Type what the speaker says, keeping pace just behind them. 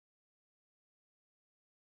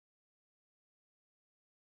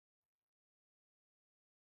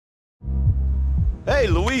Hey,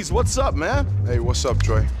 Luis, what's up, man? Hey, what's up,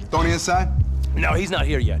 Troy? Tony inside? No, he's not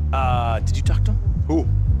here yet. Did you talk to him? Who?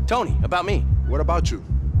 Tony, about me. What about you?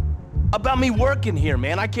 About me working here,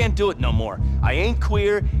 man. I can't do it no more. I ain't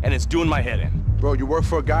queer, and it's doing my head in. Bro, you work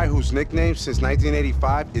for a guy whose nickname since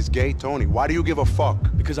 1985 is Gay Tony. Why do you give a fuck?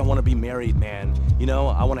 Because I want to be married, man. You know,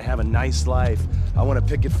 I want to have a nice life. I want to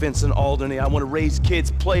picket fence in Alderney. I want to raise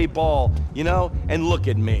kids, play ball, you know? And look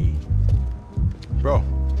at me. Bro,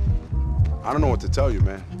 I don't know what to tell you,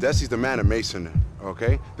 man. Desi's the man at Mason,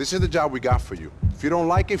 okay? This is the job we got for you. If you don't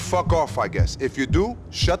like it, fuck off, I guess. If you do,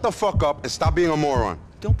 shut the fuck up and stop being a moron.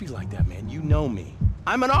 Don't be like that, man. You know me.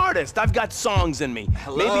 I'm an artist. I've got songs in me.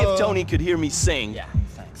 Hello? Maybe if Tony could hear me sing, Yeah,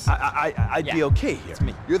 thanks. I'd be okay here. It's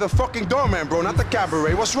me. You're the fucking doorman, bro, not the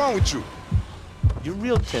cabaret. What's wrong with you? You're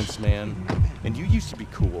real tense, man. And you used to be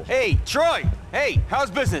cool. Hey, Troy! Hey, how's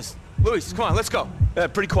business? Luis, come on, let's go.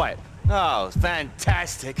 Pretty quiet. Oh,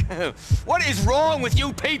 fantastic. What is wrong with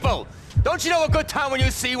you people? Don't you know a good time when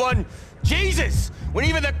you see one? Jesus! When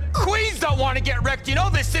even the queens don't want to get wrecked, you know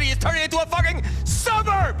this city is turning into a fucking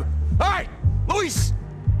suburb! All right, Luis,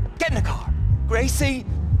 get in the car. Gracie,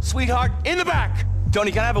 sweetheart, in the back.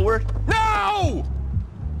 Tony, can I have a word? No!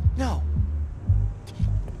 No.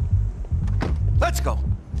 Let's go.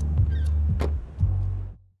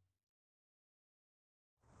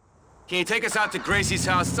 Can you take us out to Gracie's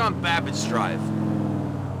house? It's on Babbage Drive.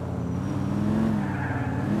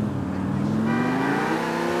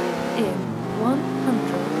 In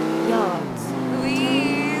 100 yards.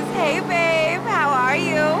 Louise, hey babe, how are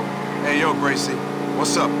you? Hey, yo, Gracie.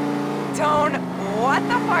 What's up? Don't. What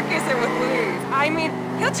the fuck is it with Louise? I mean,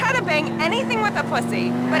 he'll try to bang anything with a pussy,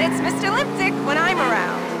 but it's Mr. Lipstick when I'm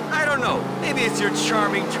around. I don't know. Maybe it's your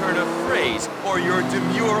charming turn of phrase, or your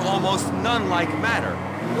demure, almost nun-like manner.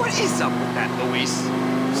 What is up with that, Luis?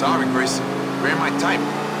 Sorry, Gracie. You ain't my type.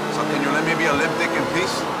 So can you let me be a lip dick in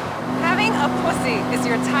peace? Having a pussy is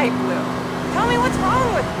your type, Lou. Tell me what's wrong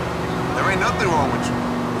with me. There ain't nothing wrong with you.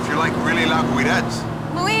 If you like really loud guirettes.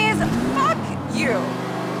 Louise, fuck you.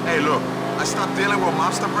 Hey, look. I stopped dealing with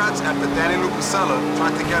mobster brats after Danny Lucasella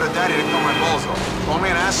tried to get her daddy to cut my balls off. Call me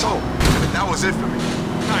an asshole. That was it for me.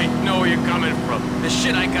 I know where you're coming from. The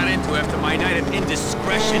shit I got into after my night of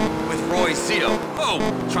indiscretion with Roy Zito. Oh,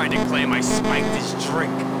 trying to claim I spiked his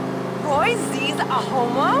drink. Roy Z's a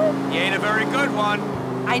homo? He ain't a very good one.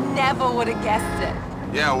 I never would have guessed it.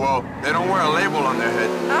 Yeah, well, they don't wear a label on their head.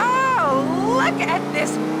 Oh, look at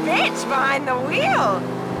this bitch behind the wheel.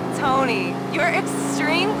 Tony, your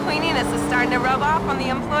extreme queeniness is starting to rub off on the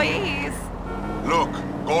employees. Look,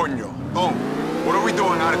 Gornio, Tom, what are we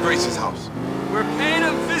doing out of Gracie's house? We're paying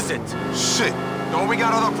a visit. Shit, don't we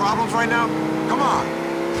got other problems right now? Come on.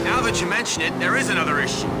 Now that you mention it, there is another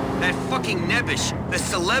issue. That fucking Nebbish, the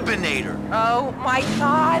celebinator. Oh my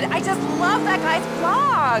god, I just love that guy's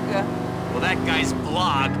blog. Well, that guy's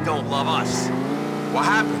blog don't love us. What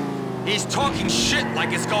happened? He's talking shit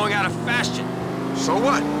like it's going out of fashion. So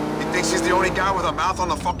what? He thinks he's the only guy with a mouth on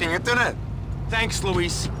the fucking internet? Thanks,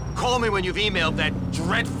 Luis. Call me when you've emailed that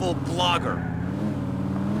dreadful blogger.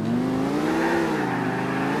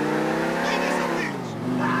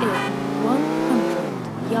 In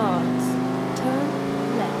 100 yards. Turn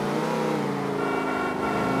left.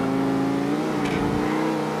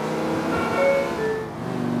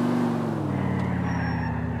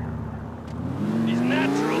 These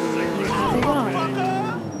natural You have arrived.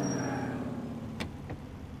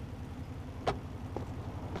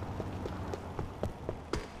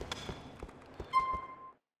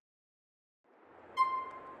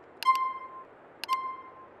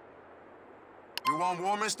 You want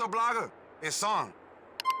war, Mr. Blogger? It's on.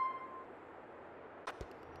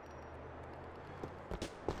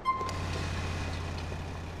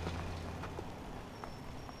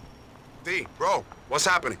 D, bro, what's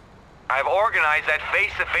happening? I've organized that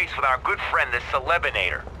face-to-face with our good friend, the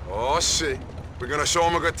celebinator. Oh, shit. We're gonna show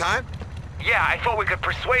him a good time? Yeah, I thought we could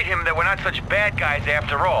persuade him that we're not such bad guys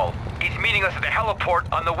after all. He's meeting us at the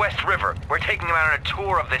heliport on the West River. We're taking him out on a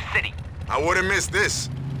tour of the city. I wouldn't miss this.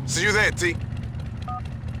 See you there, T.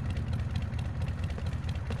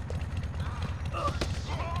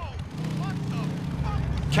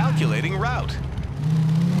 Calculating route.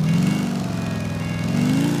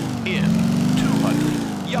 In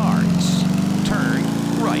 200 yards, turn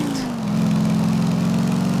right.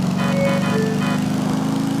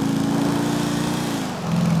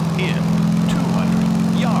 In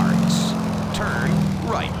 200 yards, turn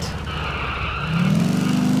right.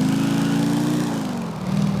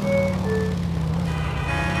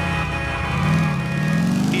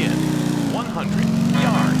 In 100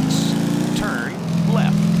 yards, turn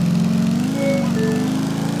left.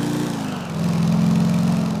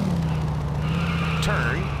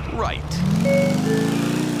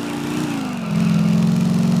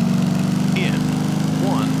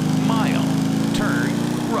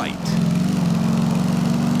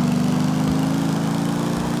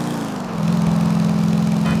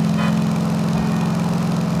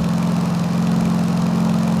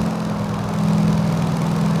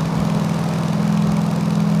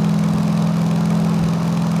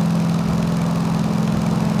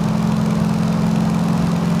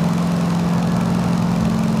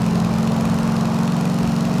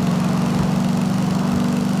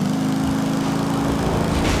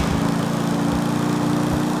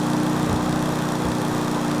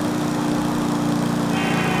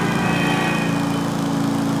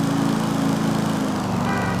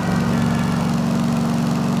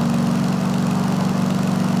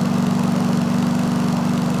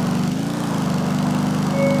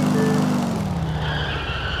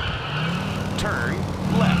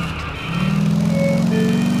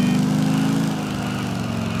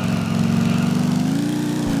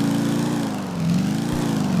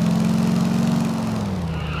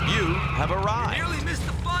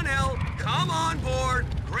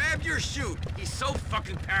 so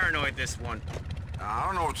fucking paranoid, this one. I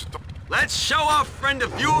don't know what you're Let's show our friend a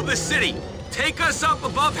view of the city. Take us up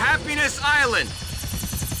above Happiness Island.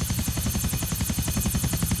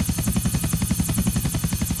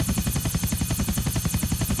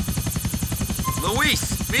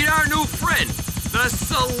 Luis, meet our new friend, the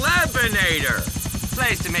Celebinator.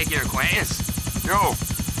 Pleased to make your acquaintance. Yo,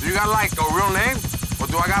 do you got like a real name? Or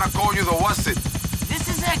do I gotta call you the what's it? This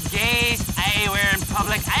is a gaze I wear in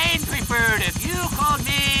public. I'd prefer it if you called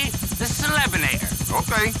me the Celebinator.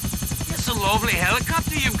 Okay. It's a lovely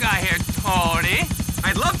helicopter you've got here, Tony.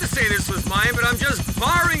 I'd love to say this was mine, but I'm just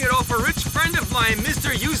borrowing it off a rich friend of mine, Mr.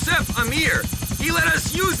 Yusuf Amir. He let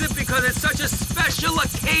us use it because it's such a special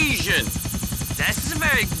occasion. This is a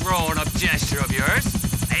very grown-up gesture of yours.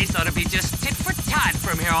 I thought it'd be just tit for tat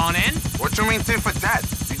from here on in. What you mean tit for tat?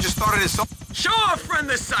 You just started this up. Show our friend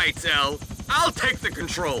the sights, El. I'll take the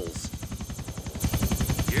controls.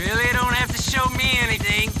 You really don't have to show me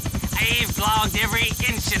anything. I've logged every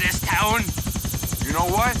inch of this town. You know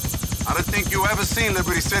what? I don't think you ever seen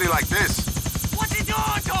Liberty City like this. What's he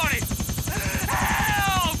doing, Tony?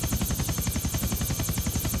 Help!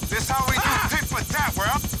 This how we do tit for tat, bro.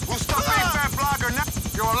 Who stop being fat blogger now?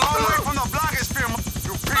 You're a long way from the blogosphere,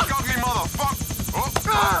 you pink ugly motherfucker.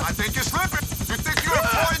 Oh, I think you're slipping. You think you're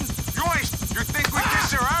important? You ain't. You think we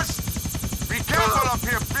kiss your ass? Be careful up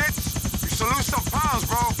here, bitch. You should lose some pounds,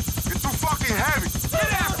 bro. You're too fucking heavy.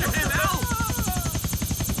 Get after him, El!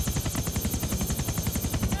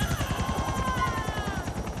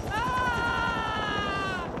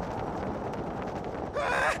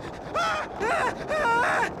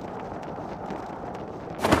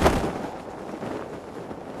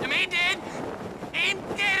 He did! He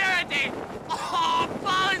did already! Oh,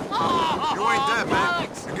 Buzz! Oh, You ain't dead, man.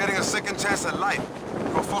 Buzz. You're getting a second chance at life.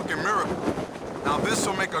 You're a fucking miracle. Now this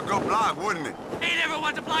will make a good blog, wouldn't it? I never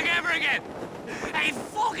want to blog ever again! I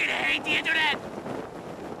fucking hate the internet!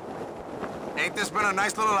 Ain't this been a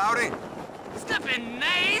nice little outing? It's not been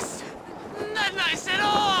nice! Not nice at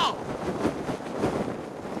all!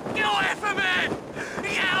 Get away from me!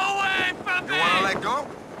 Get away from me! You wanna let go?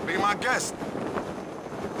 Be my guest.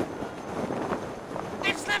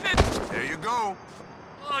 I'm slipping! There you go.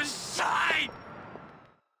 Oh, shite!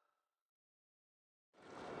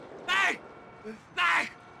 Back!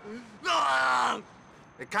 Back! Oh,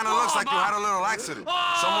 It kind of looks like you had a little accident.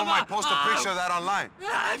 Someone might post a picture of that online.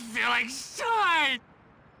 I feel like shite!